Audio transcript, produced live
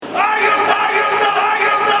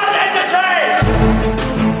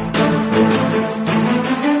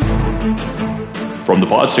From the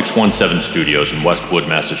Pod 617 studios in Westwood,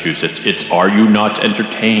 Massachusetts, it's Are You Not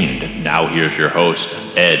Entertained? Now here's your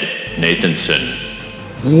host, Ed Nathanson.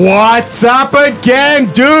 What's up again,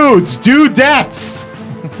 dudes, dudettes,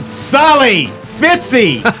 Sully,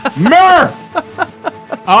 Fitzy, Murph,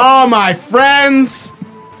 all my friends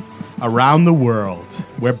around the world.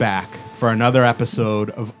 We're back for another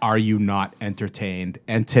episode of Are You Not Entertained?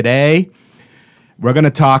 And today, we're going to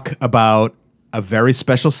talk about a very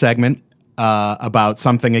special segment about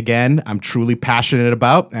something, again, I'm truly passionate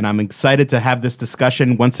about, and I'm excited to have this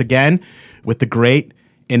discussion once again with the great,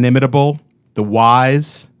 inimitable, the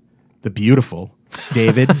wise, the beautiful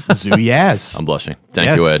David Zuyaz. I'm blushing.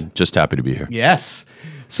 Thank you, Ed. Just happy to be here. Yes.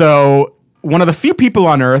 So one of the few people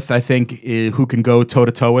on earth, I think, who can go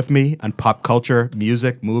toe-to-toe with me on pop culture,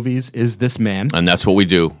 music, movies, is this man. And that's what we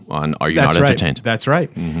do on Are You Not Entertained? That's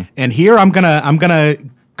right. Mm-hmm. And here I'm gonna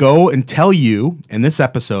go and tell you in this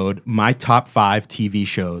episode my top 5 TV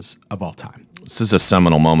shows of all time. This is a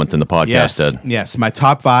seminal moment in the podcast, Ed. Yes, my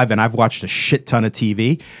top 5, and I've watched a shit ton of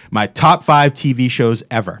TV. My top 5 TV shows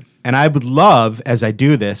ever. And I would love, as I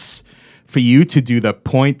do this, for you to do the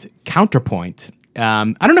counterpoint.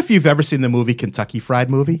 I don't know if you've ever seen the movie Kentucky Fried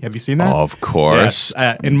Movie. Have you seen that? Of course.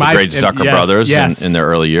 Yes. The great Zucker brothers in their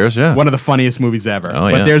early years, yeah. One of the funniest movies ever.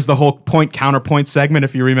 Oh, but there's the whole counterpoint segment,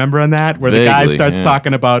 if you remember on that, where the guy starts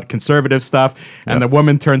talking about conservative stuff, and the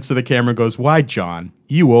woman turns to the camera and goes, "Why, John?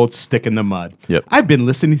 You old stick in the mud. Yep. I've been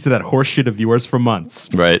listening to that horse shit of yours for months.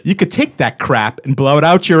 Right. You could take that crap and blow it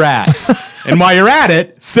out your ass. And while you're at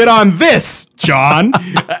it, sit on this, John."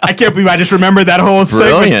 I can't believe I just remembered that whole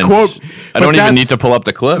segment quote. I don't even need to pull up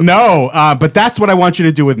the clip. No, but that's what I want you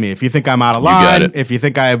to do with me. If you think I'm out of line, if you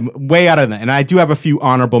think I'm way out of the, and I do have a few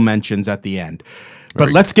honorable mentions at the end.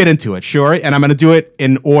 But let's get into it, sure? And I'm going to do it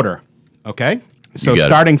in order, okay? So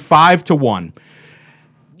starting 5 to 1.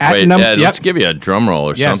 Wait, Ed, let's give you a drum roll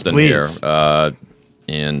or something please. Here.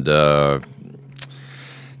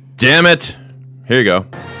 Damn it. Here you go.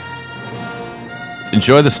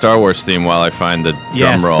 Enjoy the Star Wars theme while I find the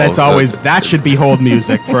drum roll. Yes, that's always, that should be hold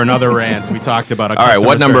music for another rant. We talked about a all right,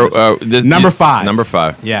 what number? Number 5. Number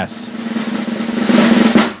 5. Yes.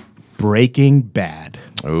 Breaking Bad.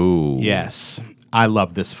 Ooh. Yes. I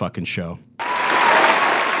love this fucking show.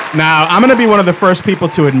 Now, I'm going to be one of the first people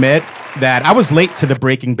to admit that I was late to the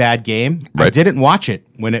Breaking Bad game. Right. I didn't watch it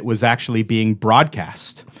when it was actually being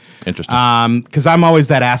broadcast. Interesting. Because I'm always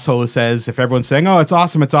that asshole who says, if everyone's saying, "Oh, it's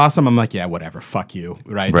awesome," I'm like, yeah, whatever, fuck you,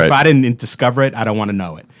 right? If I didn't discover it, I don't want to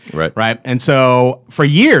know it. Right. And so for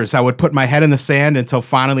years, I would put my head in the sand until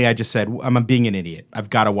finally I just said, I'm being an idiot. I've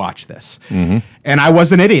got to watch this. Mm-hmm. And I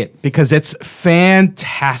was an idiot because it's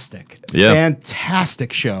fantastic. Yeah.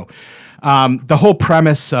 Fantastic show. The whole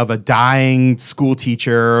premise of a dying school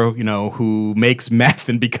teacher, who makes meth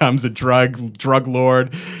and becomes a drug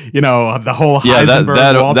lord, the whole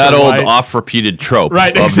Heisenberg, that old oft-repeated trope,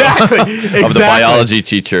 right? Exactly, of the biology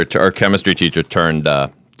teacher or chemistry teacher turned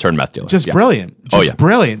meth dealer. Just brilliant,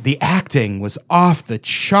 brilliant. The acting was off the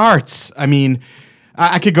charts. I mean,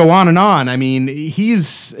 I could go on and on. I mean,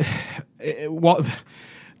 he's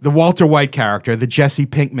the Walter White character, the Jesse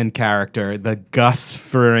Pinkman character, the Gus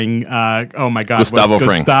Fring,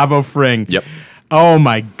 Gustavo Fring. Yep. Oh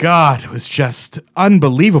my God, it was just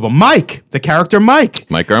unbelievable. Mike, the character Mike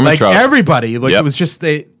Ehrmantraut. Everybody, it was just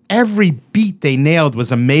every beat they nailed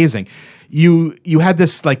was amazing. You had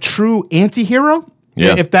this true anti-hero,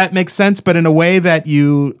 if that makes sense, but in a way that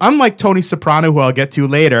unlike Tony Soprano, who I'll get to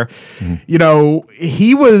later,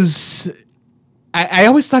 he was. I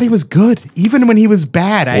always thought he was good, even when he was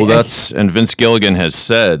bad. And Vince Gilligan has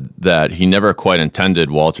said that he never quite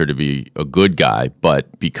intended Walter to be a good guy,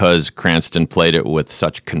 but because Cranston played it with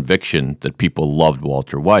such conviction that people loved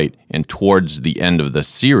Walter White, and towards the end of the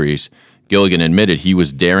series, Gilligan admitted he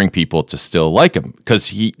was daring people to still like him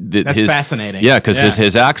because that's fascinating. Yeah, because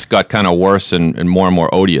his acts got kind of worse and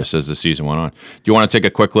more odious as the season went on. Do you want to take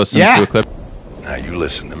a quick listen to a clip? Now you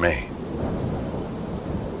listen to me.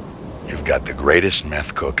 You've got the greatest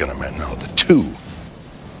meth cook in America. No, the 2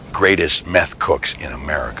 greatest meth cooks in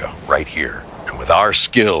America right here. And with our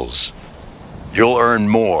skills, you'll earn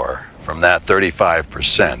more from that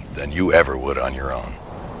 35% than you ever would on your own.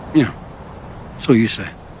 Yeah, so you say.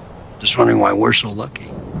 Just wondering why we're so lucky.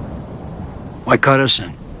 Why cut us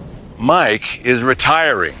in? Mike is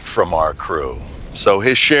retiring from our crew, so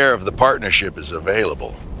his share of the partnership is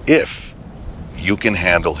available if you can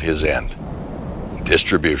handle his end.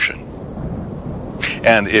 Distribution.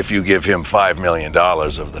 And if you give him $5 million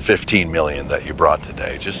of the $15 million that you brought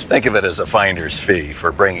today, just think of it as a finder's fee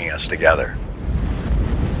for bringing us together.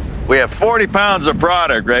 We have 40 pounds of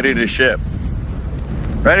product ready to ship.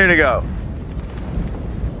 Ready to go.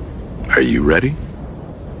 Are you ready?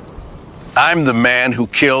 I'm the man who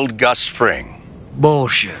killed Gus Fring.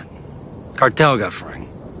 Bullshit. Cartel got Fring.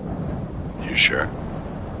 You sure?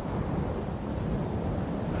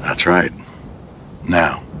 That's right.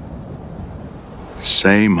 Now,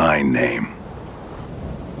 say my name.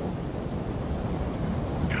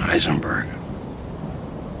 Heisenberg.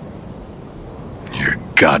 You're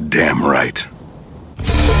goddamn right.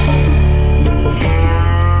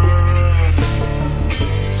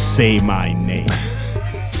 Say my name.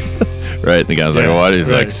 Right. And the guy's like, what? He's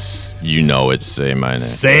right. like, you know it. Say my name.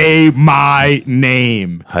 Say my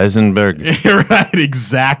name. Heisenberg. Right,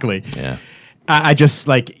 exactly. Yeah. I just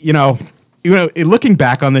like, looking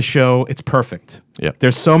back on the show, it's perfect. Yep.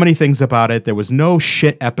 There's so many things about it. There was no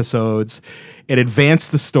shit episodes. It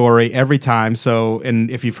advanced the story every time. So,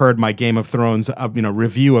 and if you've heard my Game of Thrones,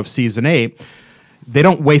 review of season 8, they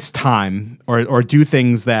don't waste time or do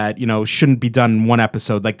things that, shouldn't be done in one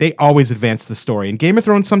episode. Like, they always advance the story. And Game of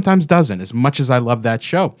Thrones sometimes doesn't, as much as I love that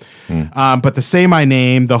show. But the Say My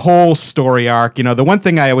Name, the whole story arc, the one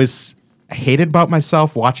thing I always hated about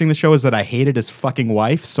myself watching the show is that I hated his fucking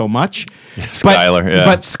wife so much.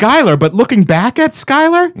 Skylar, But looking back at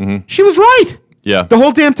Skylar, she was right. Yeah. The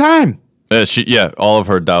whole damn time. All of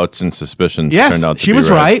her doubts and suspicions turned out to be she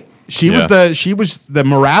was right. She was the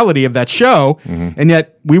morality of that show, and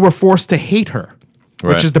yet we were forced to hate her,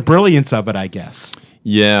 which is the brilliance of it, I guess.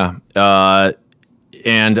 Yeah.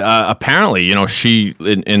 And apparently, she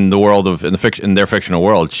in the world of in their fictional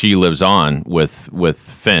world, she lives on with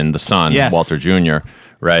Finn, the son, Walter Jr.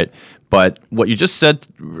 Right. But what you just said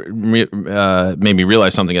made me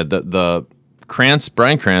realize something. The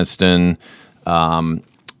Bryan Cranston,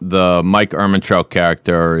 the Mike Ehrmantraut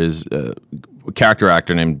character is a character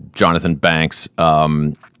actor named Jonathan Banks.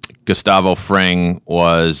 Gustavo Fring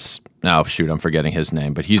was I'm forgetting his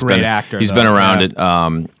name, but he's been around it.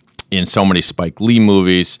 In so many Spike Lee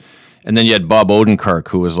movies. And then you had Bob Odenkirk,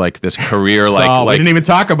 who was like this career Saul, we didn't even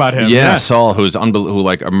talk about him. Yeah, Saul, who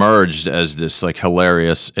like emerged as this like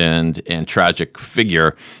hilarious and tragic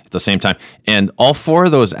figure at the same time. And all four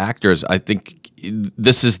of those actors, I think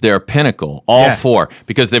this is their pinnacle. All four,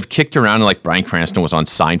 because they've kicked around. Like Bryan Cranston was on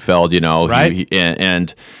Seinfeld, right?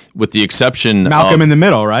 And with the exception Malcolm in the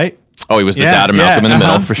Middle, right? Oh, he was the dad of Malcolm in the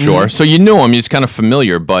Middle for sure. So you knew him; he's kind of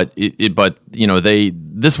familiar. But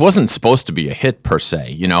this wasn't supposed to be a hit per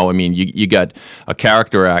se. I mean, you got a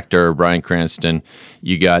character actor, Bryan Cranston.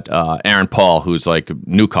 You got Aaron Paul, who's like a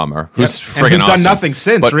newcomer, who's friggin' awesome. Done nothing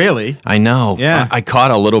since, really. I know. Yeah, I caught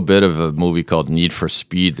a little bit of a movie called Need for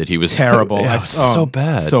Speed that he was terrible. So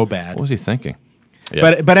bad, so bad. What was he thinking?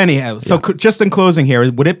 Yeah. But anyhow, so just in closing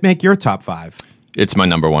here, would it make your top 5? It's my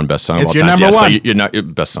number one best song of all time. It's your number one. So you're not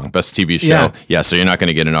best song, best TV show. Yeah. So you're not going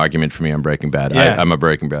to get an argument from me on Breaking Bad. Yeah. I'm a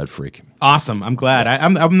Breaking Bad freak. Awesome. I'm glad.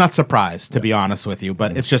 I'm not surprised, to be honest with you,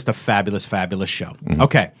 but it's just a fabulous, fabulous show.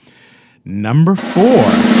 Okay. Number 4.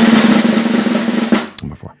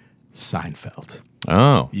 Number 4. Seinfeld.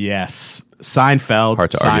 Oh. Yes. Seinfeld.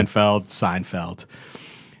 Hard to argue. Seinfeld.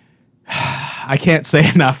 I can't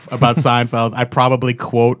say enough about Seinfeld. I probably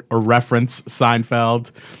quote or reference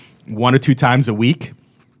Seinfeld 1 or 2 times a week,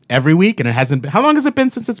 every week, and it hasn't been. How long has it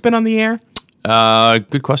been since it's been on the air?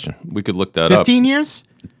 Good question. We could look that 15 years?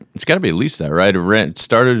 It's got to be at least that, right? It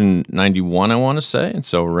started in 91, I want to say, and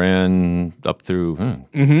so ran up through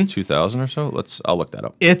 2000 or so. I'll look that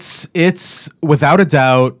up. It's without a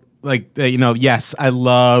doubt, like, yes, I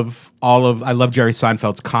love Jerry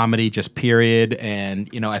Seinfeld's comedy, just period, and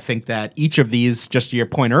I think that each of these, just to your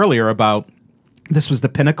point earlier about this was the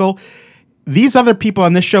pinnacle. These other people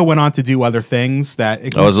on this show went on to do other things that...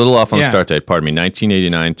 I was a little off on the start date. Pardon me.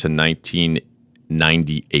 1989 to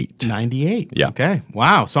 1998. 98. Yeah. Okay.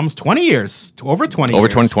 Wow. So almost 20 years. Over 20 Over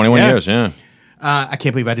years. 21 years, yeah. I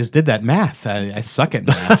can't believe I just did that math. I suck at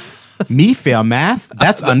math. Me fail math?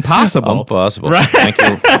 That's impossible. Impossible. Right? Thank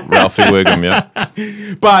you, Ralphie Wiggum, yeah.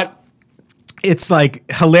 But... it's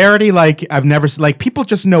like hilarity, like I've never... like people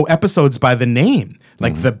just know episodes by the name.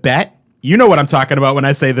 Like The Bet. You know what I'm talking about when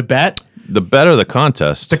I say The Bet. The Bet or the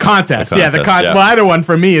contest? The contest. Well, either one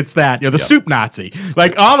for me, it's that. The Soup Nazi.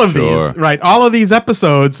 Like all of these, right? All of these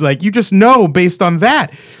episodes, like you just know based on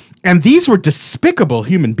that. And these were despicable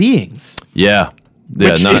human beings. Yeah.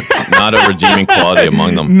 Yeah, not a redeeming quality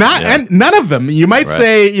among them. And none of them. You might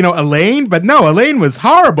say, Elaine, but no, Elaine was a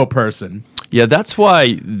horrible person. Yeah, that's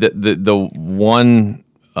why the one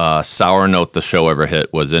sour note the show ever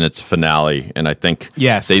hit was in its finale, and I think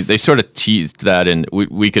they sort of teased that, and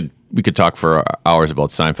we could talk for hours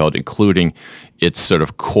about Seinfeld, including its sort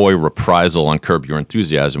of coy reprisal on Curb Your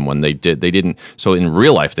Enthusiasm when they didn't. So in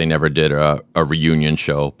real life, they never did a reunion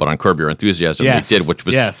show, but on Curb Your Enthusiasm, Yes. they did, which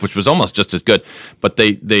was almost just as good. But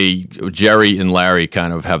Jerry and Larry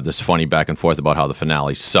kind of have this funny back and forth about how the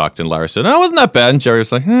finale sucked, and Larry said, "Oh, it wasn't that bad," and Jerry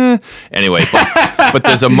was like, "Eh." Anyway, but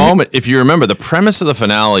there's a moment, if you remember, the premise of the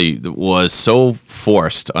finale was so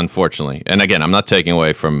forced, unfortunately. And again, I'm not taking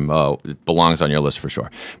away from it belongs on your list for sure.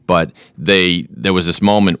 But there was this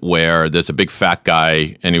moment where there's a big fat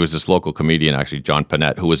guy, and he was this local comedian, actually, John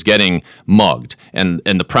Panette, who was getting mugged. And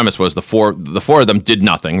the premise was the four of them did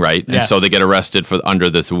nothing, right? And Yes. so they get arrested under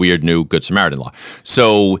this weird new Good Samaritan law.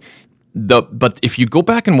 So but if you go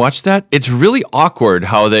back and watch that, it's really awkward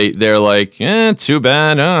how they're like, too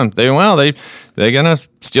bad. They're gonna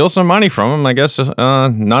steal some money from him. I guess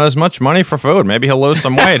not as much money for food. Maybe he'll lose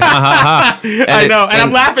some weight. Ha ha ha. I know, and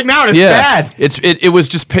I'm laughing now. And it's bad. It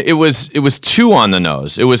was too on the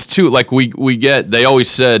nose. It was too like we get. They always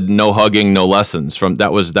said no hugging, no lessons.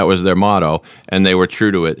 That was their motto, and they were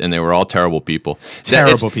true to it. And they were all terrible people.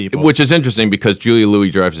 People. Which is interesting because Julia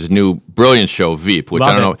Louis-Dreyfus' new brilliant show Veep, which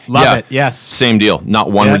I don't know. Love it. Yes. Same deal.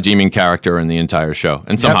 Not one redeeming character in the entire show,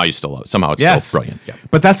 and somehow you still love it. Somehow it's still brilliant. Yeah.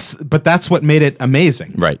 But that's what made it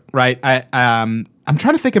amazing. Right. Right. I'm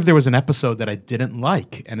trying to think if there was an episode that I didn't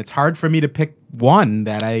like, and it's hard for me to pick one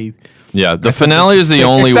that I. Yeah, the finale is the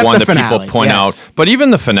only one that people point yes. out. But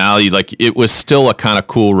even the finale, like, it was still a kind of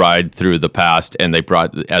cool ride through the past, and they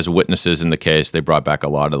brought, as witnesses in the case, they brought back a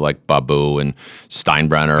lot of, like, Babu and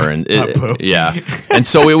Steinbrenner. And yeah. And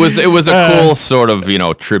so it was a cool sort of,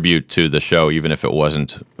 tribute to the show, even if it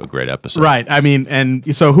wasn't a great episode. Right. I mean,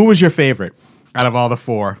 and so who was your favorite out of all the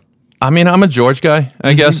four? I mean, I'm a George guy,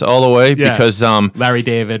 I guess, all the way, because... Larry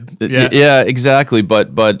David. Yeah, exactly. But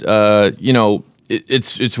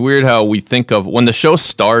it's weird how we think of when the show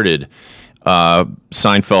started.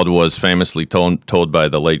 Seinfeld was famously told by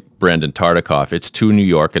the late Brandon Tartikoff, it's too New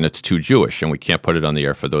York and it's too Jewish, and we can't put it on the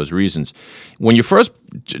air for those reasons. When you first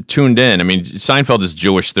tuned in, I mean, Seinfeld is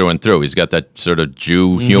Jewish through and through. He's got that sort of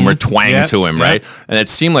Jew humor twang to him, right? And it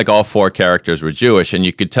seemed like all four characters were Jewish, and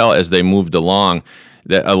you could tell as they moved along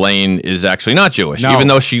that Elaine is actually not Jewish, even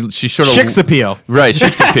though she sort of... Chicks appeal. Right,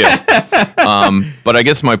 chicks appeal. But I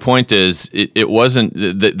guess my point is, it wasn't...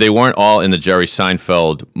 They weren't all in the Jerry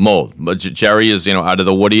Seinfeld mold. But Jerry is, out of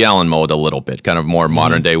the Woody Allen mold a little bit, kind of more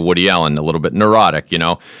modern-day Woody Allen, a little bit neurotic,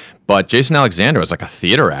 But Jason Alexander was like a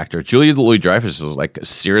theater actor. Julia Louis-Dreyfus is like a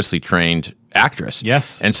seriously trained actress.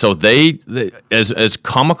 Yes. And so they as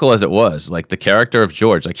comical as it was, like the character of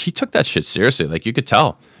George, like he took that shit seriously. Like you could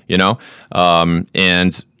tell.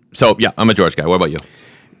 And so, yeah, I'm a George guy. What about you?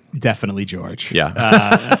 Definitely George. Yeah.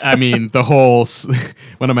 I mean, the whole...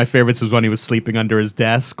 One of my favorites was when he was sleeping under his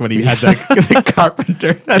desk when he had the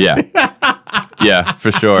carpenter. Yeah. Yeah,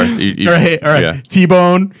 for sure. All right. Yeah.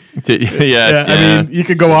 T-Bone. Yeah. I mean, you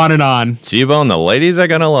could go on and on. T-Bone, the ladies are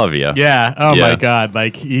going to love you. Yeah. Oh, my God.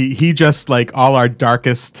 Like, he just, like, all our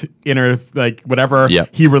darkest inner, like, whatever,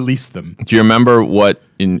 he released them. Do you remember what,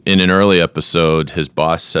 in an early episode, his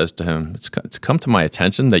boss says to him, it's come to my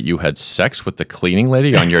attention that you had sex with the cleaning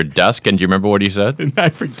lady on your desk, and do you remember what he said? I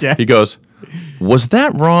forget. He goes, was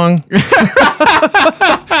that wrong?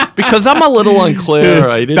 Because I'm a little unclear.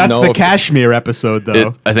 I didn't That's know. the Kashmir episode,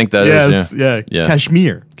 though. I think that is. Yeah.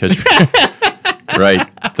 Kashmir. Right.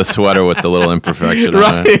 The sweater with the little imperfection on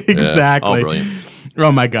Right, it. exactly. Yeah, all brilliant.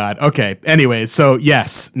 Oh, my God. Okay. Anyway, so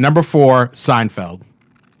yes, number 4, Seinfeld.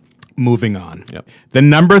 Moving on. Yep. The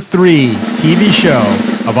number 3 TV show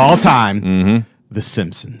of all time, The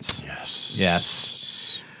Simpsons.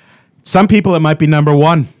 Yes. Some people, it might be number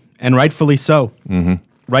 1, and rightfully so.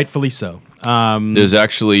 Rightfully so. There's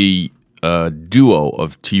actually a duo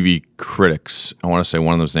of TV critics. I want to say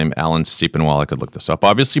one of them's named Alan Steppenwall. I could look this up,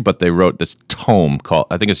 obviously, but they wrote this tome called,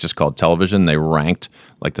 I think it's just called Television. They ranked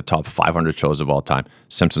like the top 500 shows of all time.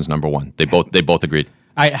 Simpsons number 1. They both agreed.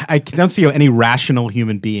 I don't see how any rational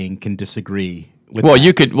human being can disagree with Well, that.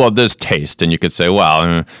 you could. Well, there's taste, and you could say,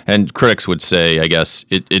 well, and critics would say, I guess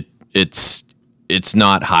it's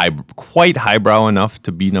not quite highbrow enough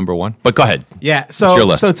to be number 1. But go ahead. Yeah, It's your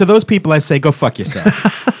list. so to those people, I say, go fuck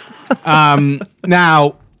yourself.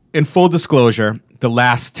 Now, in full disclosure, the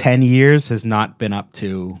last 10 years has not been up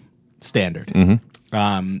to standard.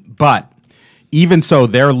 But even so,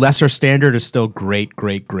 their lesser standard is still great,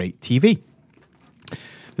 great, great TV.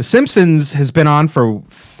 The Simpsons has been on for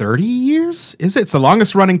 30 years? Is it? It's the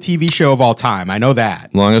longest running TV show of all time. I know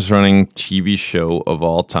that. Longest running TV show of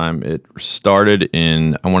all time. It started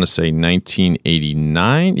in, I want to say,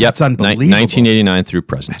 1989. Yeah, That's unbelievable. 1989 through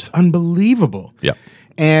present. It's unbelievable. Yeah.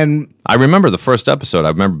 And I remember the first episode. I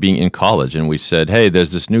remember being in college, and we said, "Hey,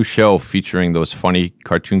 there's this new show featuring those funny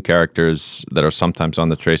cartoon characters that are sometimes on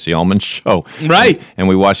the Tracy Ullman show." Right. And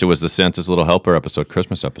we watched. It was the Santa's Little Helper episode,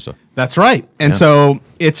 Christmas episode. that's right. And so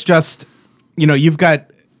it's just, you've got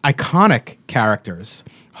iconic characters: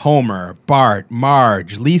 Homer, Bart,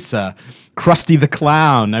 Marge, Lisa, Krusty the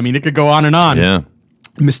Clown. I mean, it could go on and on. Yeah.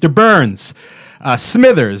 Mr. Burns,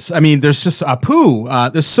 Smithers. I mean, there's just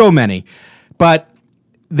Apu. There's so many, but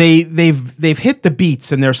they've hit the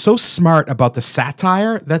beats, and they're so smart about the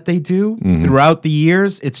satire that they do throughout the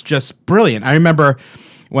years. It's just brilliant. I remember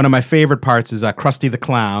one of my favorite parts is Krusty the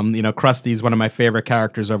Clown. Krusty's one of my favorite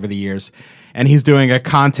characters over the years, and he's doing a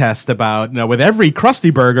contest about, with every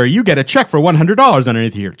Krusty Burger, you get a check for $100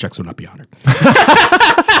 underneath here. Checks will not be honored.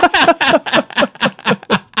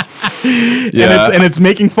 Yeah. And it's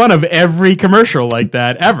making fun of every commercial like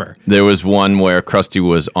that ever. There was one where Krusty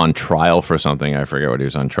was on trial for something. I forget what he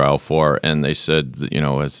was on trial for. And they said,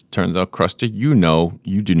 as it turns out, Krusty,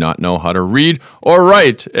 you do not know how to read or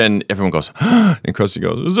write. And everyone goes, and Krusty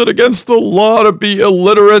goes, is it against the law to be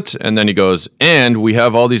illiterate? And then he goes, and we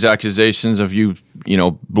have all these accusations of you,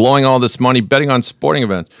 blowing all this money betting on sporting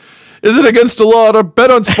events. Is it against the law to bet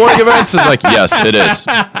on sporting events? It's like, yes, it is.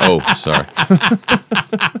 Oh, sorry.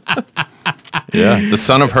 Yeah, the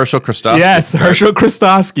son of Herschel Kristofsky. Yes, Herschel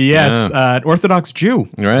Kristofsky. Yes, an Orthodox Jew.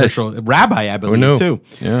 Right. Herschel, rabbi, I believe, knew? too.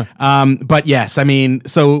 Yeah. But yes, I mean,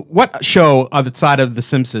 so what show outside of The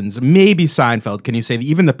Simpsons, maybe Seinfeld, can you say that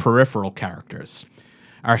even the peripheral characters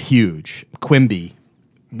are huge? Quimby,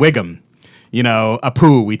 Wiggum,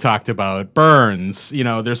 Apu we talked about, Burns,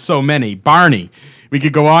 there's so many. Barney. We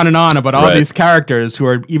could go on and on about all these characters who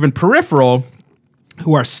are even peripheral,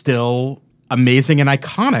 who are still amazing and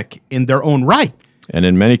iconic in their own right. And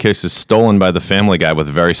in many cases, stolen by the Family Guy with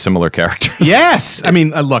very similar characters. Yes. I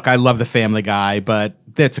mean, look, I love the Family Guy, but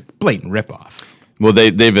that's a blatant ripoff. Well,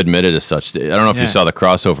 they've admitted as such. I don't know if you saw the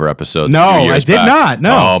crossover episode. No, a few years I did back. not,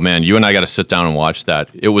 no. Oh, man, you and I got to sit down and watch that.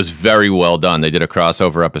 It was very well done. They did a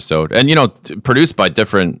crossover episode. And, produced by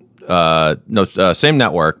different... same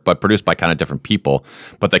network, but produced by kind of different people.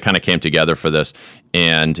 But they kind of came together for this,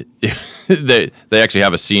 and they actually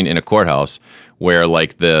have a scene in a courthouse where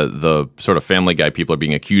like the sort of Family Guy people are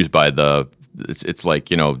being accused by it's like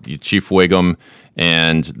Chief Wiggum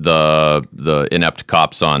and the inept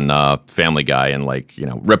cops on Family Guy, and like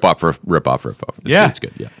rip off. It's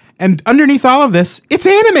good. Yeah, and underneath all of this, it's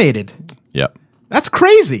animated. Yeah, that's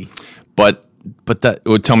crazy. But that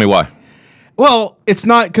would tell me why. Well, it's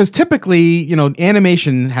not, because typically,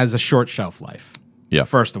 animation has a short shelf life. Yeah.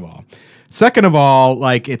 First of all. Second of all,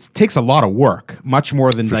 like, it takes a lot of work, much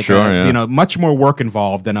more than much more work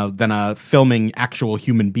involved than a filming actual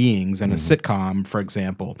human beings in a sitcom, for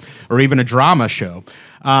example, or even a drama show.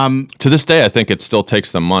 To this day, I think it still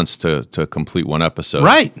takes them months to complete one episode.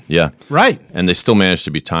 Right. Yeah. Right. And they still manage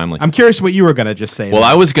to be timely. I'm curious what you were going to just say. Well,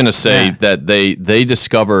 I was going to say that they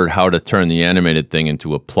discovered how to turn the animated thing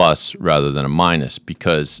into a plus rather than a minus,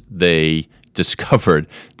 because they discovered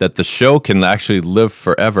that the show can actually live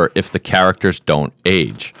forever if the characters don't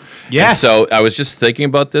age. Yes. And so I was just thinking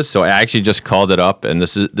about this, so I actually just called it up, and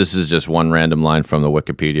this is just one random line from the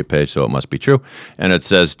Wikipedia page, so it must be true. And it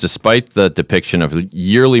says, despite the depiction of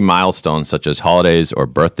yearly milestones such as holidays or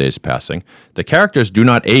birthdays passing, the characters do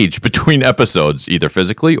not age between episodes, either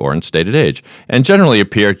physically or in stated age, and generally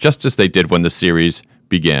appear just as they did when the series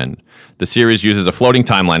began. The series uses a floating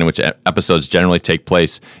timeline in which episodes generally take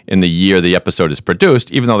place in the year the episode is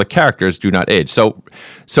produced, even though the characters do not age. So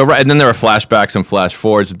right, and then there are flashbacks and flash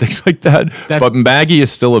forwards and things like that. But Maggie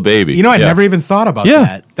is still a baby. I never even thought about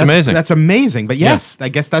that. It's amazing. That's amazing. But yes, I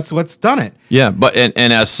guess that's what's done it. Yeah, but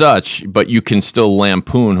and as such, but you can still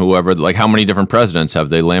lampoon whoever. Like, how many different presidents have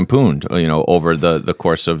they lampooned? Over the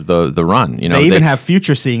course of the run. They even have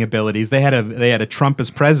future seeing abilities. They had a Trump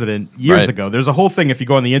as president years ago. There's a whole thing, if you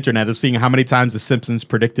go on the internet, of seeing how many times the Simpsons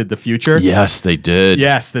predicted the future. Yes, they did.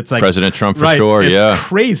 Yes, that's like President Trump for sure. It's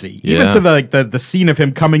crazy. Even to the scene of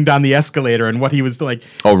him coming down the escalator and what he was like.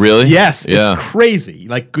 Oh, really? Yes, it's crazy.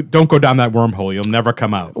 Like, don't go down that wormhole. You'll never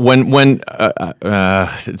come out. When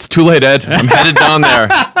it's too late, Ed. I'm headed down there.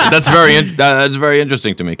 That's very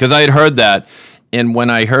interesting to me, because I had heard that. And when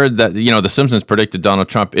I heard that, the Simpsons predicted Donald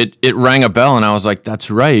Trump, it rang a bell, and I was like,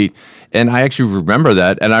 that's right. And I actually remember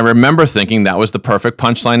that. And I remember thinking that was the perfect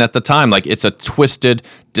punchline at the time. Like, it's a twisted,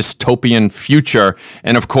 dystopian future.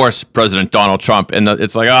 And of course, President Donald Trump. And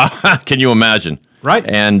it's like, can you imagine? Right.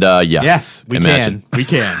 And yes, we can. We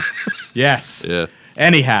can. Yes. Yeah.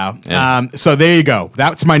 Anyhow, so there you go.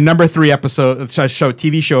 That's my number 3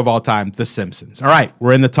 TV show of all time, The Simpsons. All right,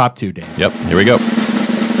 we're in the top 2, Dave. Yep. Here we go.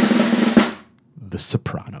 The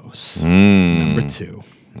Sopranos. Number two.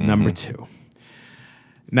 Number two.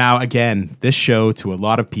 Now, again, this show, to a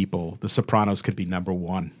lot of people, The Sopranos could be number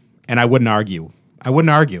one. And I wouldn't argue.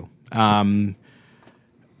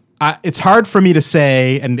 It's hard for me to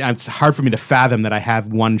say, and it's hard for me to fathom that I have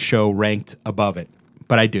one show ranked above it,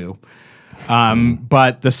 but I do.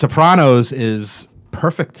 But The Sopranos is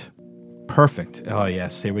perfect. Perfect. Oh,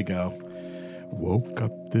 yes, here we go. Woke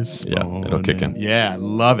up this morning. It'll kick in. Yeah,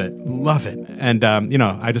 love it. Love it. And,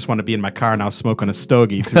 I just want to be in my car now smoking a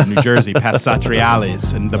stogie through New Jersey past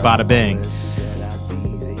Satriali's and the Bada Bing.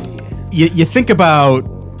 You think about,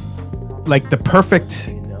 like, the perfect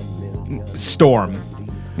storm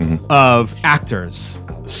of actors,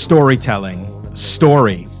 storytelling,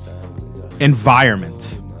 story,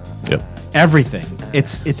 environment, everything.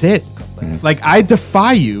 It's it. Like, I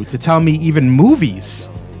defy you to tell me even movies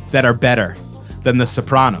that are better than The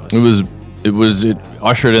Sopranos. It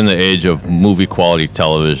ushered in the age of movie quality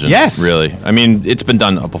television. Yes. Really. I mean, it's been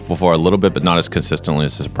done before a little bit, but not as consistently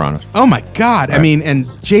as The Sopranos. Oh my God. Right. I mean, and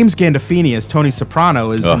James Gandolfini as Tony Soprano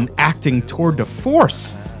is an acting tour de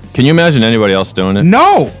force. Can you imagine anybody else doing it?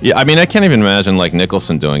 No. Yeah, I mean, I can't even imagine like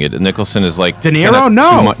Nicholson doing it. Nicholson is like De Niro? kinda No.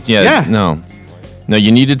 too much- Yeah. No,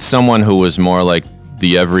 you needed someone who was more like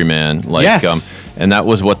the everyman. Like, Yes. and that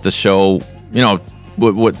was what the show.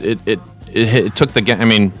 It took the. I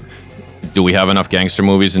mean, do we have enough gangster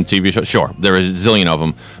movies and TV shows? Sure, there are a zillion of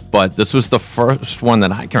them. But this was the first one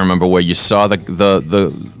that I can remember where you saw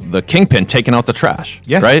the kingpin taking out the trash.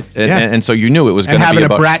 Yeah. Right. And so you knew it was going And to be having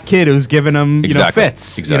about a brat kid who's giving him, Exactly.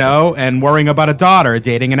 fits, Exactly. and worrying about a daughter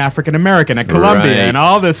dating an African American at Columbia Right. and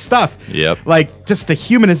all this stuff. Yep. Like, just the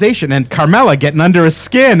humanization and Carmela getting under his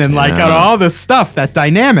skin and like all this stuff, that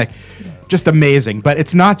dynamic. Just amazing. But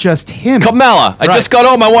it's not just him. Carmela, I Right. just got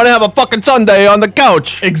home. I want to have a fucking Sunday on the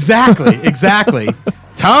couch. Exactly.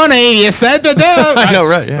 Tony, you said to do. I know,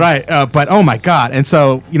 right? Yeah. Right, but oh my God. And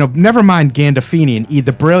so, never mind Gandolfini and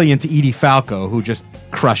the brilliant Edie Falco, who just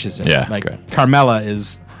crushes it. Yeah, Like, great. Carmela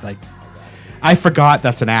is like, I forgot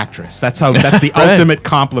that's an actress. That's the Right. ultimate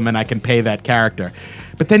compliment I can pay that character.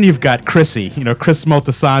 But then you've got Chrissy, Chris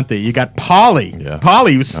Moltisanti. You got Paulie. Yeah.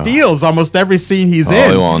 Paulie, who steals almost every scene he's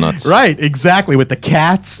Pauly in. Walnuts. Right, exactly, with the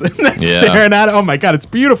cats staring at it. Oh my God, it's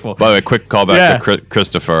beautiful. By the way, quick callback Yeah. to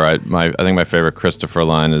Christopher. I think my favorite Christopher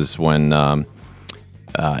line is when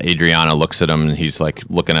Adriana looks at him and he's like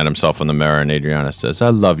looking at himself in the mirror, and Adriana says, "I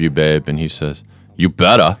love you, babe," and he says, "You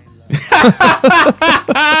better."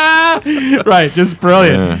 Right, just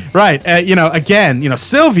brilliant. Right, again,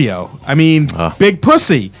 Silvio. I mean, big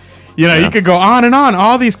pussy. You could go on and on.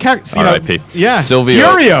 All these characters. R.I.P. Yeah, Silvio.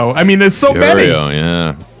 Furio. I mean, there's so many.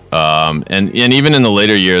 Furio, yeah. And even in the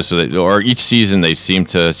later years, or each season, they seem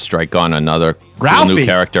to strike on another cool Ralphie. new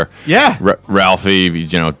character. Yeah. Ralphie,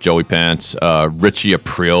 Joey Pants, Richie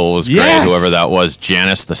April was great, Yes. whoever that was.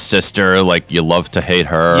 Janice, the sister, like you love to hate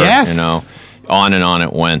her. Yes. On and on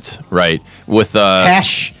it went. Right with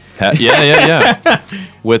Hesh. Yeah.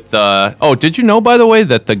 With did you know, by the way,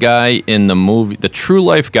 that the guy in the movie, the true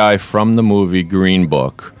life guy from the movie Green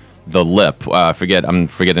Book, the Lip, I'm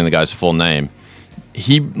forgetting the guy's full name.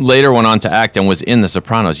 He later went on to act and was in The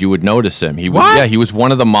Sopranos. You would notice him. He was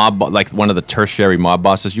one of the one of the tertiary mob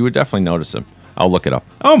bosses. You would definitely notice him. I'll look it up.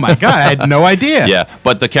 Oh my God, I had no idea. Yeah,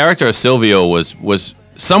 but the character of Silvio was.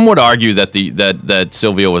 Some would argue that that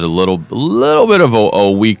Silvio was a little bit of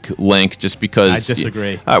a weak link, just because. I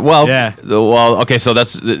disagree. Okay, so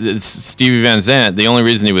it's Stevie Van Zandt. The only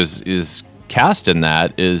reason he is cast in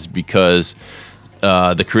that is because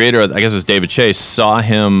the creator, I guess it was David Chase, saw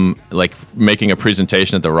him like making a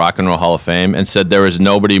presentation at the Rock and Roll Hall of Fame and said there is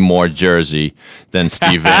nobody more Jersey than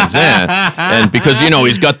Steve Van Zandt, and because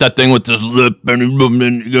he's got that thing with this lip and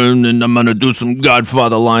I'm gonna do some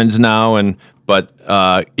Godfather lines now But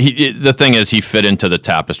the thing is, he fit into the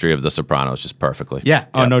tapestry of The Sopranos just perfectly. Yeah.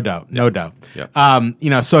 Oh, no doubt.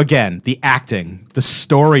 Yeah. So again, the acting, the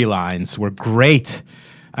storylines were great.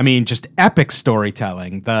 I mean, just epic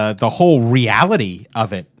storytelling. The whole reality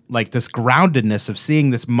of it, like this groundedness of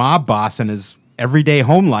seeing this mob boss and his everyday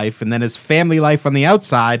home life, and then his family life on the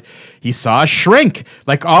outside. He saw a shrink.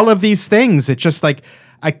 Like all of these things. It's just like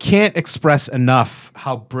I can't express enough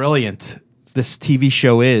how brilliant this TV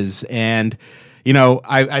show is. And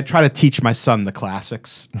I try to teach my son the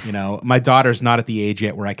classics. My daughter's not at the age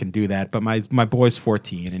yet where I can do that, but my boy's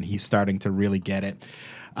 14 and he's starting to really get it.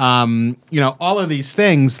 All of these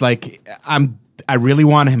things, like I really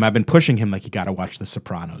want him. I've been pushing him, like, you got to watch The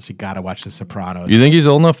Sopranos. You got to watch The Sopranos. You think he's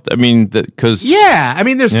old enough? I mean, because yeah, I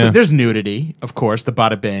mean, there's nudity, of course, the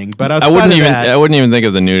bada bing, but outside I wouldn't even think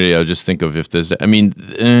of the nudity. I would just think of if there's. I mean,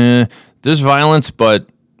 there's violence, but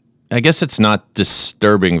I guess it's not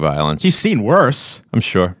disturbing violence. He's seen worse. I'm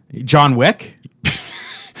sure. John Wick.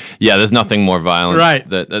 Yeah, there's nothing more violent. Right.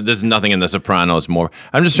 There's nothing in The Sopranos more.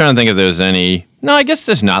 I'm just trying to think if there's any. No, I guess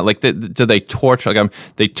there's not. Like, do they torture? Like,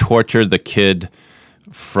 they tortured the kid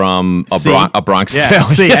from a Bronx Yeah, Tale.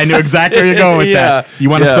 see, I knew exactly where you're going with Yeah, that. You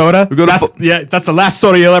want a yeah. soda? We go to That's the last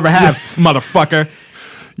soda you'll ever have, motherfucker.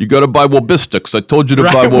 You got to buy Wobistics. I told you to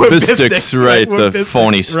Right, buy Wobistics, Wobistics. Right, the Wobistics,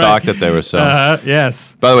 phony stock right. that they were selling.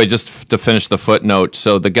 Yes. By the way, just to finish the footnote,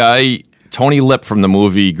 so the guy, Tony Lip from the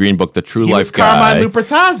movie Green Book, the True He Life was guy, Carmine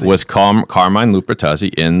Lupertazzi. was Carmine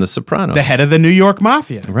Lupertazzi in The Sopranos. The head of the New York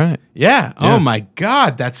Mafia. Right. Yeah. Yeah. Oh my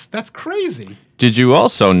God, that's crazy. Did you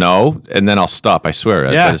also know, and then I'll stop, I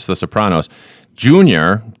swear, Yeah. but it's The Sopranos,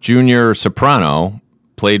 Junior Soprano,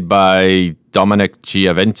 played by Dominic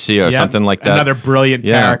Giavinci or Yep. something like that. Another brilliant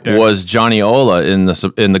character. Was Johnny Ola in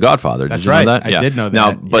the Godfather. That's did you know right. that? I did know that.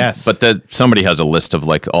 Now, but Yes. somebody has a list of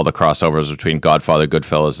like all the crossovers between Godfather,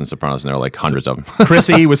 Goodfellas, and Sopranos, and there are like hundreds of them.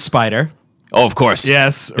 Chrissy was Spider. Oh, of course.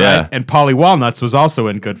 Yes. Right. Yeah. And Paulie Walnuts was also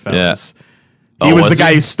in Goodfellas. Yeah. He Oh, was the was guy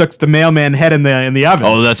he? who stuck the mailman head in the oven.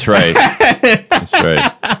 Oh, that's right. That's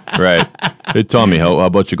right. Right. Hey, Tommy, how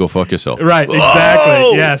about you go fuck yourself? Right,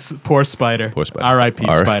 exactly. Yes, poor Spider. Poor Spider. R.I.P.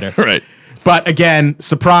 All right. Spider. Right. But again,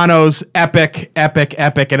 Sopranos, epic.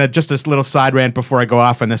 And just this little side rant before I go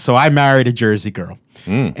off on this. So I married a Jersey girl.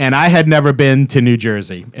 And I had never been to New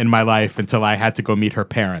Jersey in my life until I had to go meet her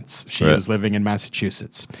parents. She Right. was living in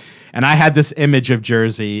Massachusetts. And I had this image of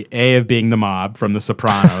Jersey, A, of being the mob from The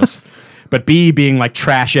Sopranos, but B, being like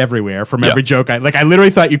trash everywhere from every joke. I literally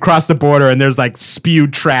thought you crossed the border and there's like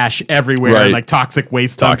spewed trash everywhere, Right. and like toxic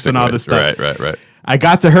waste dumps and all this stuff. Right. I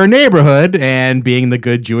got to her neighborhood, and being the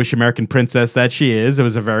good Jewish American princess that she is, it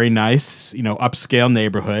was a very nice, upscale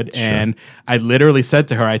neighborhood. And I literally said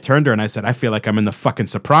to her, I turned to her and I said, I feel like I'm in the fucking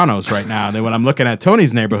Sopranos right now. And then when I'm looking at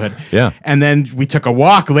Tony's neighborhood, Yeah. And then we took a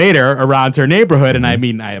walk later around her neighborhood, and I Mm-hmm.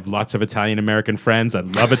 mean, I have lots of Italian American friends. I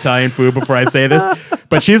love Italian food. Before I say this,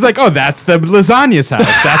 but she's like, oh, that's the lasagna's house.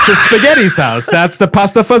 That's the spaghetti's house. That's the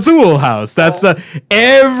pasta fazool house. That's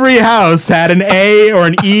every house had an A or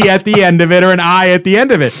an E at the end of it or an I at the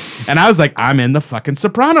end of it. And I was like, I'm in the fucking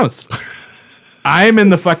Sopranos. I'm in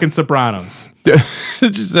the fucking Sopranos.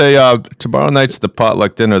 Did you say tomorrow night's the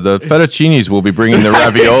potluck dinner? The fettuccinis will be bringing the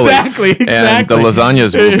ravioli, Exactly. and the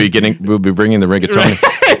lasagnas will be bringing the rigatoni.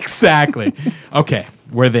 Exactly. Okay,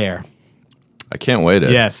 we're there. I can't wait.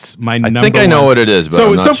 Ed. Yes, my I number think I know one. what it is, but so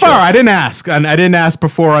I'm not so far sure. I didn't ask, and I didn't ask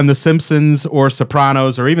before on The Simpsons or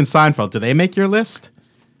Sopranos or even Seinfeld. Do they make your list?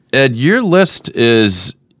 Ed, your list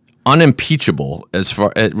is unimpeachable as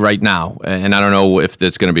far right now, and I don't know if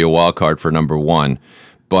there's going to be a wild card for number one,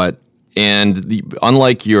 but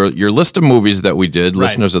unlike your list of movies that we did, Right.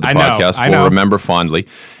 listeners of the I know, podcast I will know. remember fondly.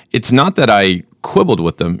 It's not that I quibbled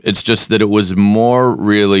with them; it's just that it was more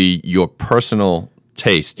really your personal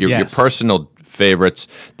taste, your Yes. personal favorites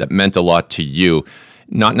that meant a lot to you.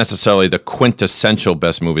 Not necessarily the quintessential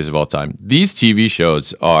best movies of all time. These TV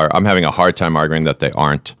shows are. I'm having a hard time arguing that they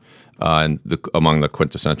aren't. Among the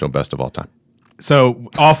quintessential best of all time. So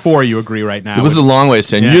all four of you agree right now. It was a long way of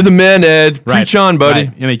saying, Yeah. you're the man, Ed. Right, Preach on, buddy.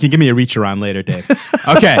 right. You can give me a reach around later, Dave.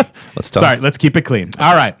 Okay. Let's talk. Sorry, let's keep it clean.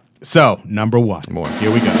 All right. So number one. More. Here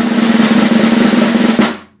we go.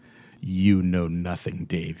 You know nothing,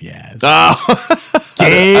 Dave Yaz.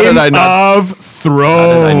 Game How did I of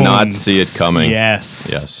Thrones. How did I not see it coming? Yes.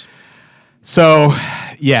 Yes. So,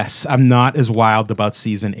 yes, I'm not as wild about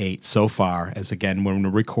season 8 so far as, again, when we're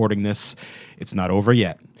recording this, it's not over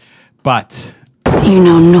yet. But You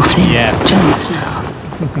know nothing, Yes. Jon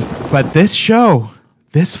Snow. But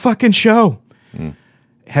this fucking show,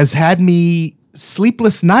 has had me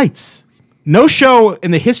sleepless nights. No show in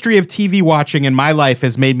the history of TV watching in my life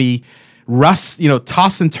has made me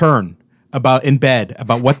toss and turn in bed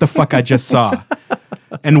about what the fuck I just saw.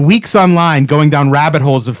 And weeks online going down rabbit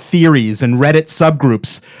holes of theories and Reddit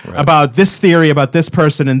subgroups about this theory about this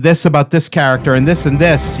person and this about this character and this and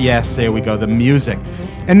this. Yes, there we go, the music.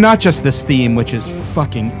 And not just this theme, which is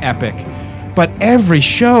fucking epic, but every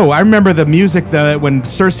show. I remember the music when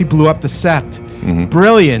Cersei blew up the set.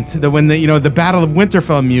 Brilliant. The Battle of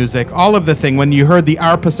Winterfell music, all of the thing. When you heard the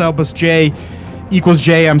R plus L plus J equals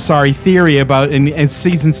J, theory about in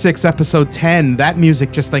season 6, episode 10, that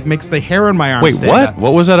music just like makes the hair on my arm Wait, stand what? up.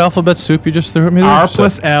 What was that alphabet soup you just threw at me there? R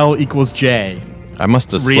plus L equals J. I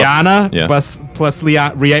must have slept. Rihanna Yeah. plus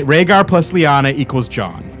Rhaegar plus Lyanna equals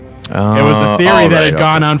Jon. Oh, It was a theory that had right,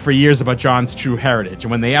 gone okay. on for years about Jon's true heritage.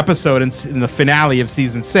 And when the episode in the finale of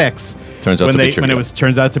season 6, Turns out to be true. When it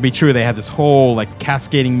turns out to be true, they had this whole like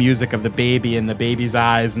cascading music of the baby and the baby's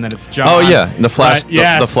eyes, and then it's John. Oh yeah, the flash, the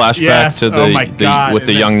flashback to with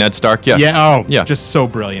the young Ned Stark. Yeah, yeah, just so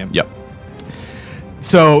brilliant. Yep.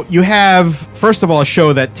 So you have, first of all, a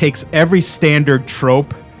show that takes every standard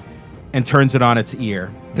trope and turns it on its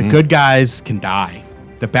ear. The good guys can die.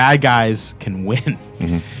 The bad guys can win,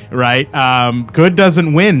 right? Good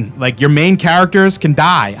doesn't win. Like, your main characters can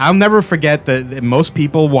die. I'll never forget that most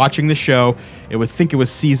people watching the show, it would think it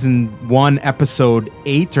was season 1, episode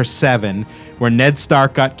 8 or 7, where Ned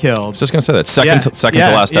Stark got killed. I was just going to say that. Second to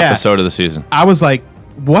last episode of the season. I was like,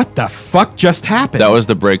 what the fuck just happened? That was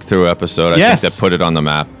the breakthrough episode, I think, that put it on the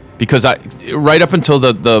map. Because right up until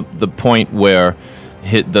the point where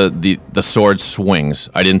hit the sword swings,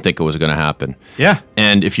 I didn't think it was going to happen. Yeah.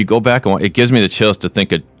 And if you go back, it gives me the chills to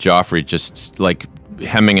think of Joffrey just like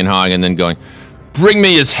hemming and hawing and then going, "Bring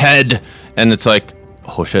me his head." And it's like,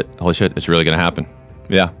 oh shit, it's really going to happen.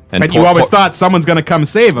 Yeah. And you always thought someone's going to come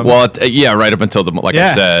save him. Well, yeah, right up until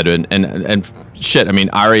I said. And shit, I mean,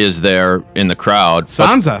 Arya's there in the crowd.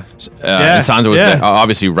 Sansa. And Sansa was there,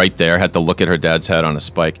 obviously right there, had to look at her dad's head on a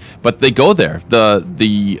spike. But they go there.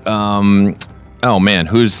 Oh man,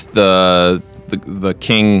 who's the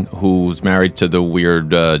king who's married to the weird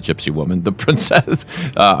gypsy woman, the princess?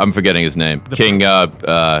 I'm forgetting his name. King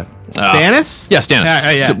Stannis? Yeah, Stannis.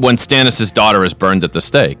 Yeah. So when Stannis' daughter is burned at the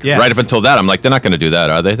stake. Yes. Right up until that, I'm like, they're not going to do that,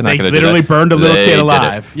 are they? They're not going to do that. They literally burned a little kid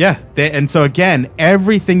alive. Yeah. And so again,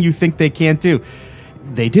 everything you think they can't do,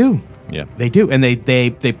 they do. Yeah. They do. And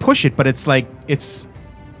they push it, but it's like, it's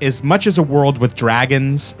as much as a world with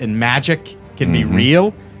dragons and magic can be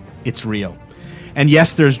real, it's real. And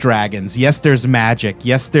yes, there's dragons. Yes, there's magic.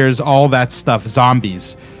 Yes, there's all that stuff,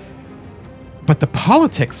 zombies. But the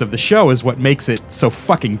politics of the show is what makes it so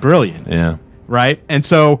fucking brilliant. Yeah. Right? And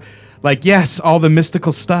so, like, yes, all the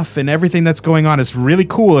mystical stuff and everything that's going on is really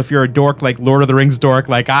cool if you're a dork like Lord of the Rings dork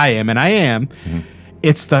like I am, and I am.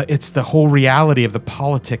 It's the whole reality of the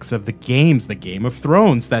politics of the games, the Game of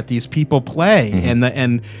Thrones that these people play, and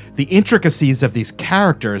the intricacies of these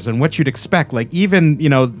characters and what you'd expect. Like, even,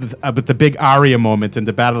 with the big Arya moment in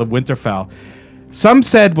the Battle of Winterfell, some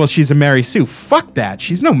said, well, she's a Mary Sue. Fuck that.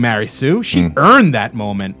 She's no Mary Sue. She earned that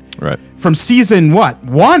moment. Right. From season 1.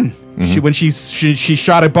 When she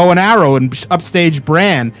shot a bow and arrow and upstaged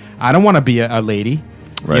Bran. I don't want to be a lady.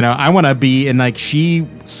 Right. I want to be in, like, she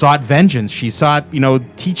sought vengeance. She sought,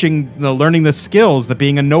 teaching, learning the skills, the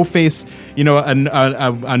being a no-face,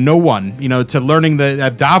 a no one, to learning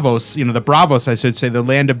the Davos, the Bravos, I should say, the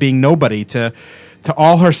land of being nobody, to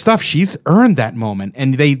all her stuff. She's earned that moment.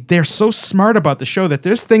 And they're so smart about the show that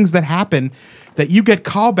there's things that happen that you get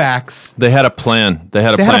callbacks. They had a plan. They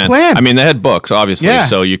had a plan. I mean, they had books, obviously,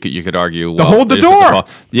 so you could argue. To hold the door.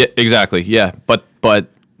 Yeah, exactly. Yeah, but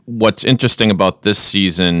what's interesting about this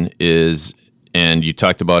season is, and you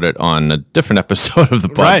talked about it on a different episode of the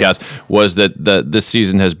podcast, was that this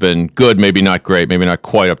season has been good, maybe not great, maybe not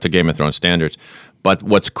quite up to Game of Thrones standards. But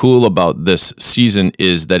what's cool about this season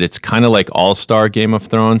is that it's kind of like All-Star Game of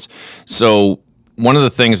Thrones. So one of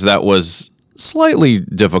the things that was slightly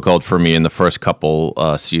difficult for me in the first couple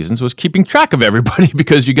seasons was keeping track of everybody,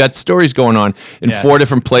 because you got stories going on in 4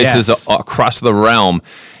 different places across the realm.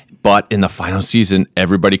 But in the final season,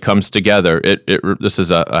 everybody comes together. This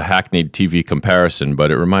is a hackneyed TV comparison,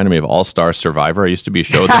 but it reminded me of All-Star Survivor. I used to be a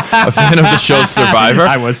fan of the show Survivor.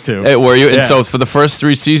 I was too. Were you? And so for the first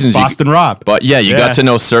 3 seasons, Boston Rob. But you got to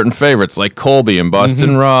know certain favorites like Colby and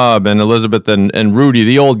Boston Rob and Elizabeth and Rudy,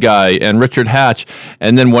 the old guy, and Richard Hatch.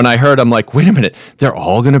 And then when I heard, I'm like, wait a minute, they're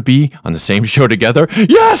all going to be on the same show together?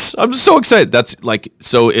 Yes, I'm so excited. That's like,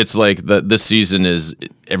 so it's like this season is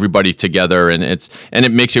everybody together, and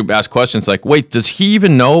it makes you ask questions like, wait, does he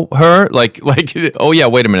even know her? Like, oh yeah,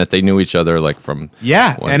 wait a minute, they knew each other like from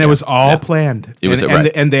it was all planned. It was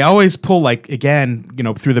and they always pull, like, again,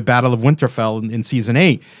 through the Battle of Winterfell in season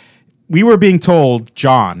 8, we were being told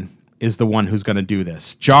Jon is the one who's going to do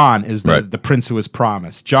this. Jon is the prince who was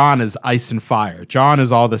promised. Jon is ice and fire. Jon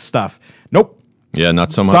is all this stuff. Nope. Yeah,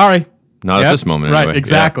 not so much. Sorry. Not at this moment, anyway. Right,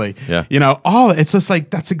 exactly. Yeah. It's just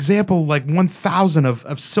like, that's example like 1,000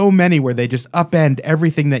 of so many where they just upend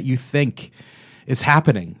everything that you think is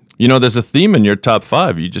happening. There's a theme in your top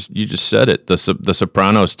 5. You just said it. The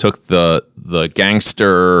Sopranos took the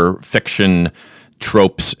gangster fiction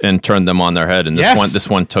tropes and turned them on their head, and this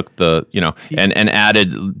one took the and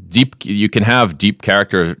added deep. You can have deep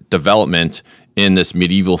character development in this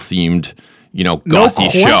medieval themed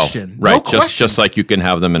gothy show, right? Just like you can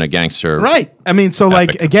have them in a gangster, right? I mean, so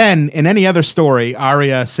epic. Like, again, in any other story,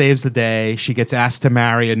 Arya saves the day. She gets asked to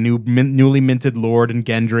marry a newly minted lord in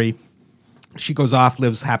Gendry. She goes off,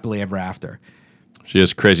 lives happily ever after. She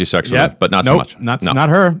has crazy sex with Yep. him, but not Nope, so much. Not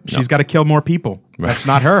her. She's got to kill more people. That's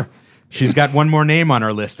not her. She's got one more name on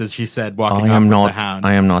her list, as she said, walking off with the hound.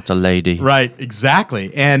 I am not a lady. Right,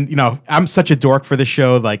 exactly. And, you know, I'm such a dork for the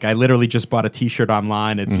show. Like, I literally just bought a T-shirt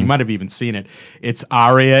online. You might have even seen it. It's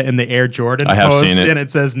Aria in the Air Jordan I have post, seen it. and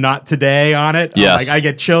it says, "Not today" on it. Yes. I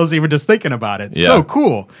get chills even just thinking about it. Yeah. So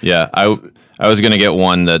cool. Yeah, I was gonna get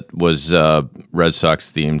one that was Red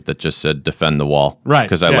Sox themed that just said "Defend the Wall," Right,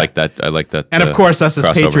 Because I yeah. like that. I like that. And of course, us as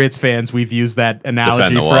crossover. Patriots fans, we've used that analogy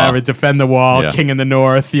Defend the wall. forever. Defend the wall, Yeah. King in the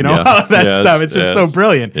North, you know, Yeah. all of that Yes, stuff. It's just so yes.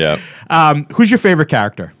 brilliant. Yeah. Who's your favorite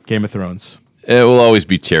character, Game of Thrones? It will always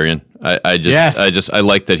be Tyrion. I Yes.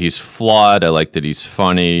 like that he's flawed. I like that he's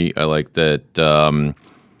funny. I like that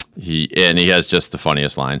he has just the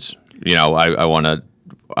funniest lines. You know, I want to.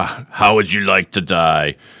 How would you like to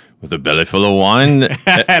die? With a belly full of wine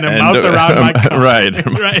And a mouth around my cock. Right,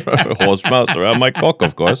 Right. horse mouth around my cock,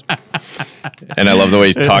 of course. And I love the way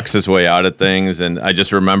he talks his way out of things. And I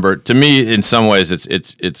just remember, to me, in some ways,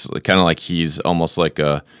 it's kind of like he's almost like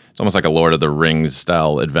a Lord of the Rings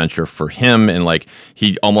style adventure for him. And like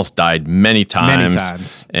he almost died many times. Many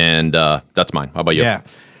times. And that's mine. How about you? Yeah.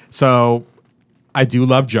 So I do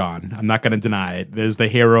love John. I'm not going to deny it. There's the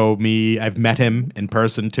hero me. I've met him in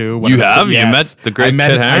person too. You have? You met the great I met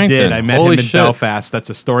Kit him, I did. Harington. I met Holy him in shit. Belfast. That's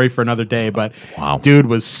a story for another day. But Wow. dude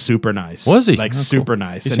was super nice. Was he? Like Oh, cool. super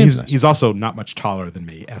nice. He And seems nice. he's also not much taller than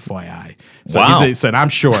me, FYI. So Wow. and I'm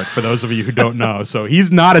short for those of you who don't know. So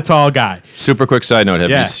he's not a tall guy. Super quick side note. Have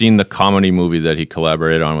Yeah. you seen the comedy movie that he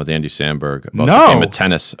collaborated on with Andy Samberg about No. the game of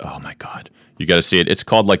tennis? Oh my God. You got to see it. It's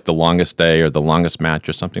called like The Longest Day or The Longest Match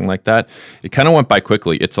or something like that. It kind of went by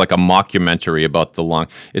quickly. It's like a mockumentary about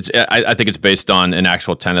I think it's based on an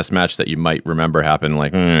actual tennis match that you might remember happened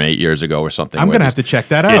like 8 years ago or something. I'm where going to have to check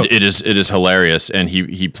that out. It is hilarious, and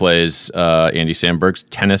he plays Andy Samberg's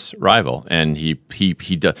tennis rival, and he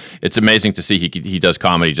does. It's amazing to see he does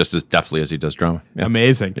comedy just as deftly as he does drama. Yeah.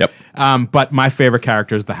 Amazing. Yep. But my favorite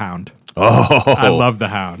character is the Hound. Oh, I love the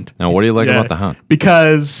Hound. Now, what do you like Yeah, about the Hound?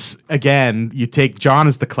 Because again, you take John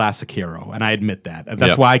as the classic hero, and I admit that. And that's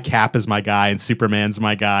Yep. why Cap is my guy and Superman's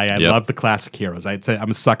my guy. I Yep. love the classic heroes. I'd say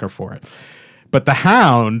I'm a sucker for it. But the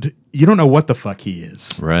Hound, you don't know what the fuck he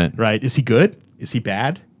is. Right. Right? Is he good? Is he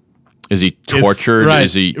bad? Is he tortured? right,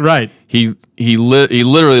 Is he right. He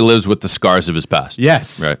literally lives with the scars of his past.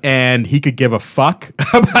 Yes. Right. And he could give a fuck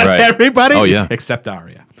about Right. everybody Oh, yeah. except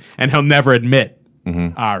Arya. And he'll never admit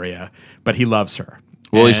Arya, but he loves her.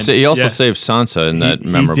 Well, And, he also yeah. saved Sansa in that He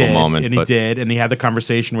memorable did, moment. and he did, and he had the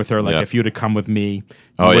conversation with her like, Yeah. if you'd have come with me, you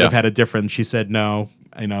Oh, would yeah. have had a different. She said, no,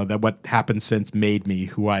 you know that what happened since made me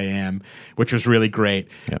who I am, which was really great.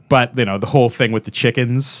 Yeah. But you know the whole thing with the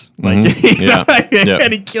chickens, like, you Yeah. know, Yeah.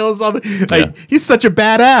 and he kills all the like. Yeah. He's such a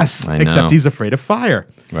badass, I know. except he's afraid of fire.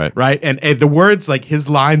 Right. Right. And the words, like his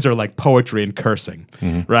lines are like poetry and cursing.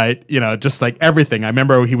 Right. You know, just like everything. I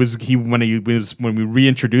remember when we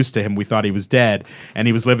reintroduced to him, we thought he was dead, and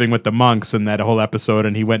he was living with the monks in that whole episode,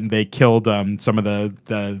 and he went and they killed some of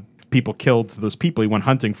the people killed those people. He went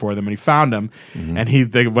hunting for them, and he found them. And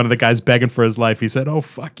one of the guys begging for his life. He said, "Oh,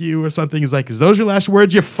 fuck you," or something. He's like, "Is those your last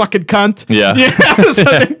words, you fucking cunt?" Yeah. So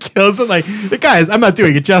then kills him. Like, the guys, I'm not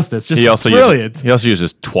doing it justice. Just He also brilliant.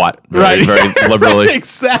 uses twat Right. very liberally.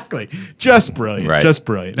 Exactly. Just brilliant. Right. Just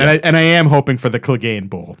brilliant. And I am hoping for the Clegane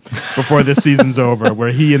Bowl before this season's over,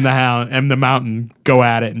 where he and the Hound and the Mountain go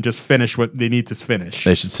at it and just finish what they need to finish.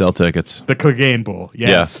 They should sell tickets. The Clegane Bowl.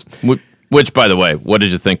 Yes. Yeah. Which, by the way, what did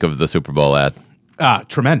you think of the Super Bowl ad?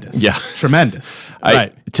 Tremendous. Yeah. Tremendous.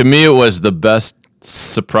 Right. To me, it was the best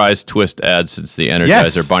surprise twist ad since the Energizer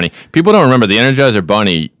Yes. Bunny. People don't remember the Energizer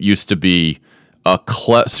Bunny used to be a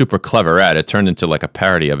super clever ad. It turned into like a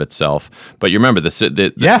parody of itself. But you remember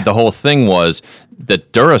the whole thing was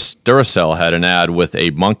that Duracell had an ad with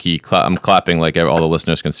a monkey. I'm clapping like all the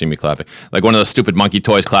listeners can see me clapping, like one of those stupid monkey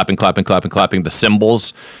toys, clapping the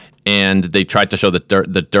cymbals. And they tried to show that the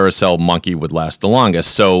Duracell monkey would last the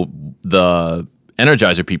longest. So the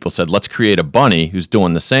Energizer people said, let's create a bunny who's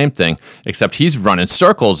doing the same thing, except he's running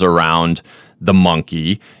circles around the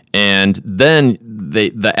monkey. And then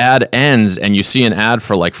the ad ends, and you see an ad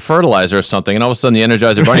for like fertilizer or something, and all of a sudden the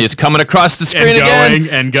Energizer Bunny is coming across the screen again.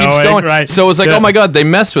 And Keeps going. Right. So it was like, Yeah. oh my God, they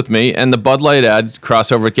messed with me. And the Bud Light ad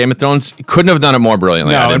crossover with Game of Thrones couldn't have done it more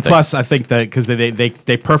brilliantly. I No, didn't and think. plus, I think that because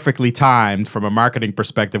they perfectly timed from a marketing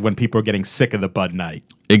perspective when people were getting sick of the Bud Night.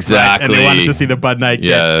 Exactly. And they wanted to see the Bud Knight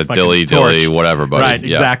get fucking dilly, torched. whatever, buddy. Right, Yeah.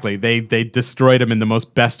 exactly. They destroyed him in the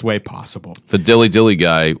most best way possible. The dilly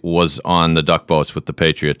guy was on the duck boats with the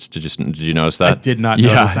Patriots. Did you notice that? I did not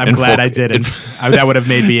notice. I'm glad I didn't. That would have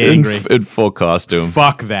made me angry. In full costume.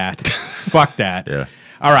 Fuck that. Fuck that. Yeah.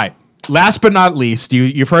 All right. Last but not least,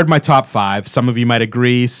 you've heard my top 5. Some of you might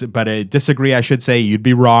agree, but disagree, I should say. You'd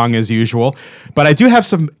be wrong, as usual. But I do have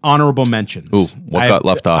some honorable mentions. Ooh, what got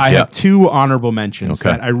left off? I Yeah. have 2 honorable mentions Okay.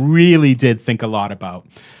 that I really did think a lot about.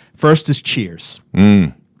 First is Cheers.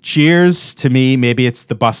 Mm. Cheers, to me, maybe it's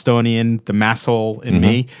the Bostonian, the masshole in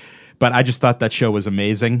me, but I just thought that show was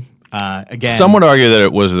amazing. Again, Some would argue that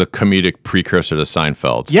it was the comedic precursor to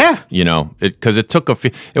Seinfeld. Yeah. You know, because it took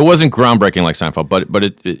it wasn't groundbreaking like Seinfeld, but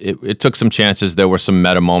it took some chances. There were some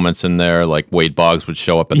meta moments in there, like Wade Boggs would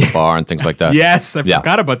show up at the bar and things like that. Yes, I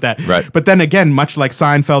forgot about that. Right. But then again, much like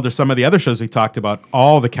Seinfeld or some of the other shows we talked about,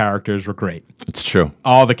 all the characters were great. It's true.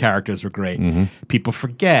 All the characters were great. People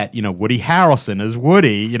forget, Woody Harrelson as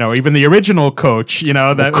Woody, even the original Coach,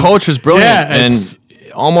 that Coach was brilliant. Yeah, and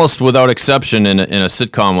almost without exception in a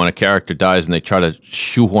sitcom, when a character dies and they try to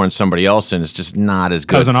shoehorn somebody else in, it's just not as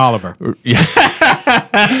good. Cousin Oliver. There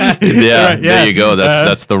you go.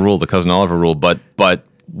 That's the rule, the Cousin Oliver rule. But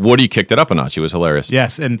Woody kicked it up a notch. He was hilarious.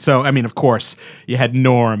 Yes, and so, of course, you had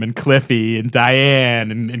Norm and Cliffy and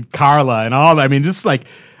Diane and Carla and all that. Just like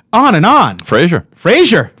on and on. Frasier,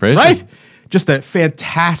 right? Just a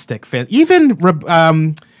fantastic fan. Even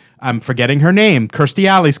I'm forgetting her name, Kirstie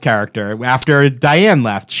Alley's character after Diane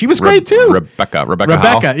left. She was great too. Rebecca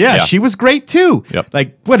Howell. Yeah, she was great too. Yep.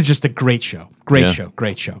 Like, just a great show. Great show.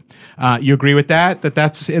 You agree with that?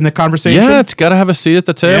 That's in the conversation? Yeah, it's got to have a seat at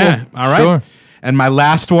the table. Yeah, all right. Sure. And my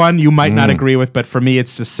last one, you might not agree with, but for me,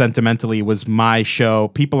 it's just sentimentally was my show.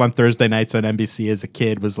 People on Thursday nights on NBC as a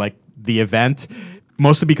kid was like the event.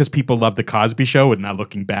 Mostly because people love the Cosby Show, and now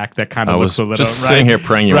looking back, that kind of looks a little. Just sitting here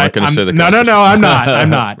praying you weren't going to say the Cosby No, Show. I'm not. I'm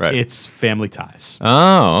not. Right. It's Family Ties.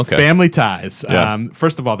 Oh, okay. Family Ties. Yeah.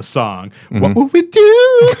 First of all, the song. What would we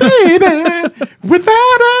do, baby,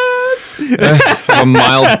 without us? A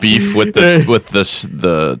mild beef with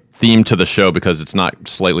the theme to the show because it's not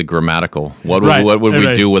slightly grammatical. What would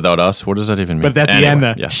we do without us? What does that even mean? But at the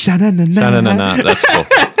end, Sha-na-na-na. That's cool.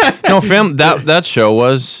 No, that show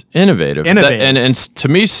was innovative. And to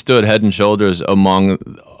me stood head and shoulders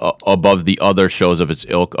above the other shows of its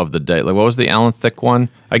ilk of the day. Like, what was the Alan Thicke one?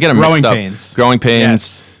 I get them mixed up. Growing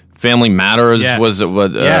Pains. Yes. Family Matters was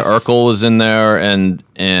Yes. Urkel was in there and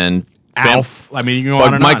Alf. You can go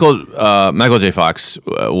on and on. Michael J. Fox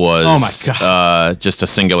was Oh my God. just a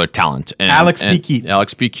singular talent. And, Alex P. Keaton.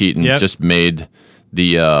 Alex P. Keaton Yep. just made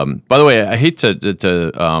the. By the way, I hate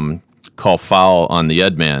to call foul on the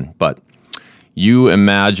Ed Man, but you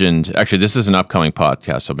imagined. Actually, this is an upcoming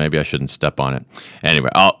podcast, so maybe I shouldn't step on it. Anyway,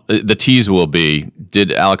 the tease will be: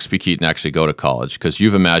 did Alex P. Keaton actually go to college? Because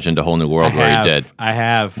you've imagined a whole new world where he did. I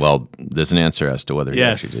have. Well, there's an answer as to whether he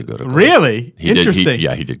actually did go to college. Really? He Interesting.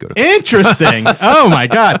 Did, he did go to college. Interesting. Oh my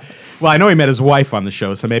God. Well, I know he met his wife on the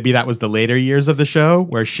show, so maybe that was the later years of the show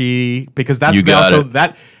where because that's You got also it.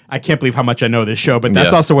 that. I can't believe how much I know this show, but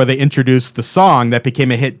that's Yeah. also where they introduced the song that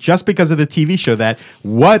became a hit just because of the TV show. That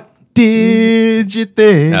What Did You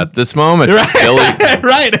Think? At this moment,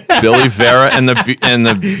 Right. Billy Vera and the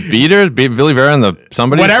Beaters, Billy Vera and the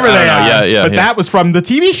somebody, Whatever they are. Yeah, But that was from the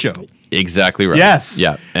TV show. exactly right. Yes.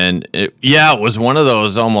 Yeah, and it was one of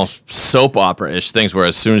those almost soap opera-ish things where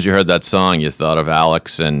as soon as you heard that song, you thought of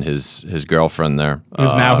Alex and his girlfriend there,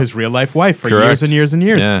 Who's now his real life wife for correct. years and years and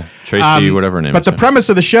years. Yeah, Tracy, whatever her name But is. the premise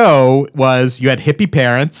of the show was you had hippie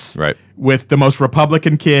parents, Right. with the most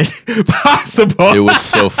Republican kid possible. It was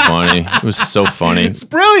so funny. It's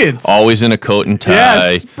brilliant. Always in a coat and tie.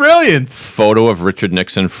 Yes, brilliant. Photo of Richard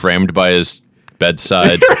Nixon framed by his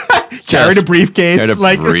bedside. Carried a briefcase.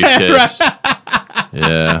 Carried a briefcase.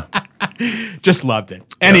 Yeah. Just loved it.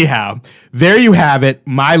 Anyhow, there you have it.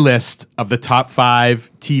 My list of the top 5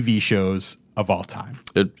 TV shows of all time.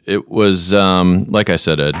 It was like I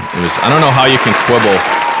said, Ed. It was. I don't know how you can quibble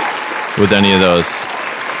with any of those.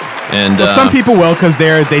 And Well, some people will because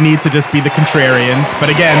they need to just be the contrarians. But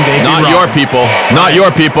again, they not your people. Not your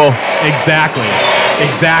people. Exactly.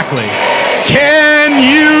 Can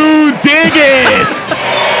you dig it?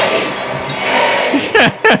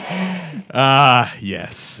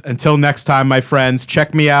 Yes. Until next time, my friends,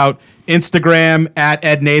 check me out. Instagram at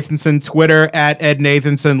Ed Nathanson, Twitter at Ed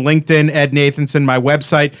Nathanson, LinkedIn Ed Nathanson, my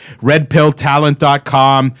website,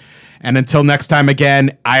 redpilltalent.com. And until next time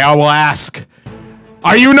again, I will ask,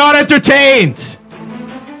 are you not entertained?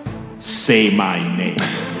 Say my name.